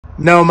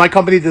No, my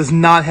company does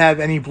not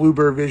have any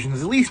Bluebird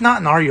Visions, at least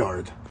not in our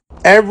yard.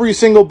 Every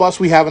single bus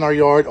we have in our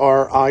yard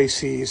are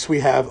ICs.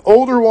 We have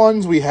older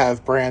ones, we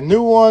have brand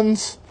new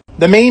ones.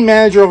 The main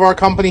manager of our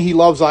company, he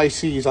loves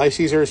ICs.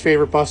 ICs are his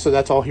favorite bus, so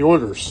that's all he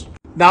orders.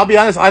 Now, I'll be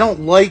honest, I'm going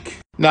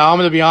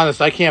to be honest,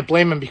 I can't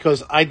blame him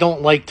because I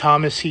don't like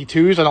Thomas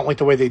C2s. I don't like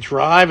the way they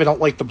drive. I don't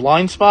like the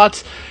blind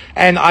spots.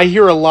 And I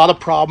hear a lot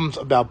of problems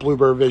about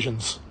Bluebird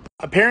Visions.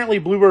 Apparently,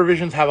 Bluebird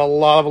Visions have a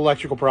lot of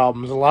electrical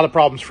problems, a lot of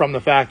problems from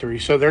the factory,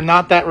 so they're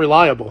not that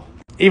reliable.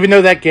 Even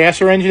though that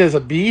gasser engine is a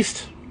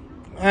beast,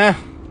 I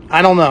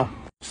don't know.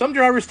 Some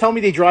drivers tell me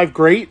they drive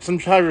great. Some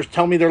drivers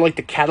tell me they're like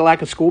the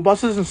Cadillac of school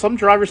buses, and some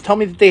drivers tell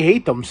me that they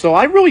hate them. So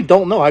I really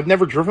don't know. I've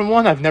never driven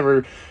one. I've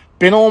never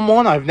been on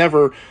one. I've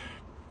never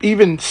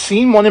even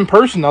seen one in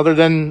person other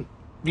than,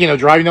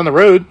 driving down the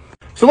road.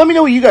 So let me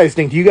know what you guys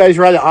think. Do you guys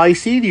ride an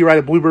IC? Do you ride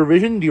a Bluebird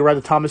Vision? Do you ride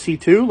a Thomas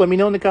C2? Let me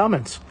know in the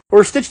comments.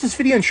 Or stitch this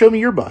video and show me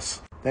your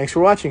bus. Thanks for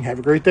watching. Have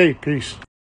a great day. Peace.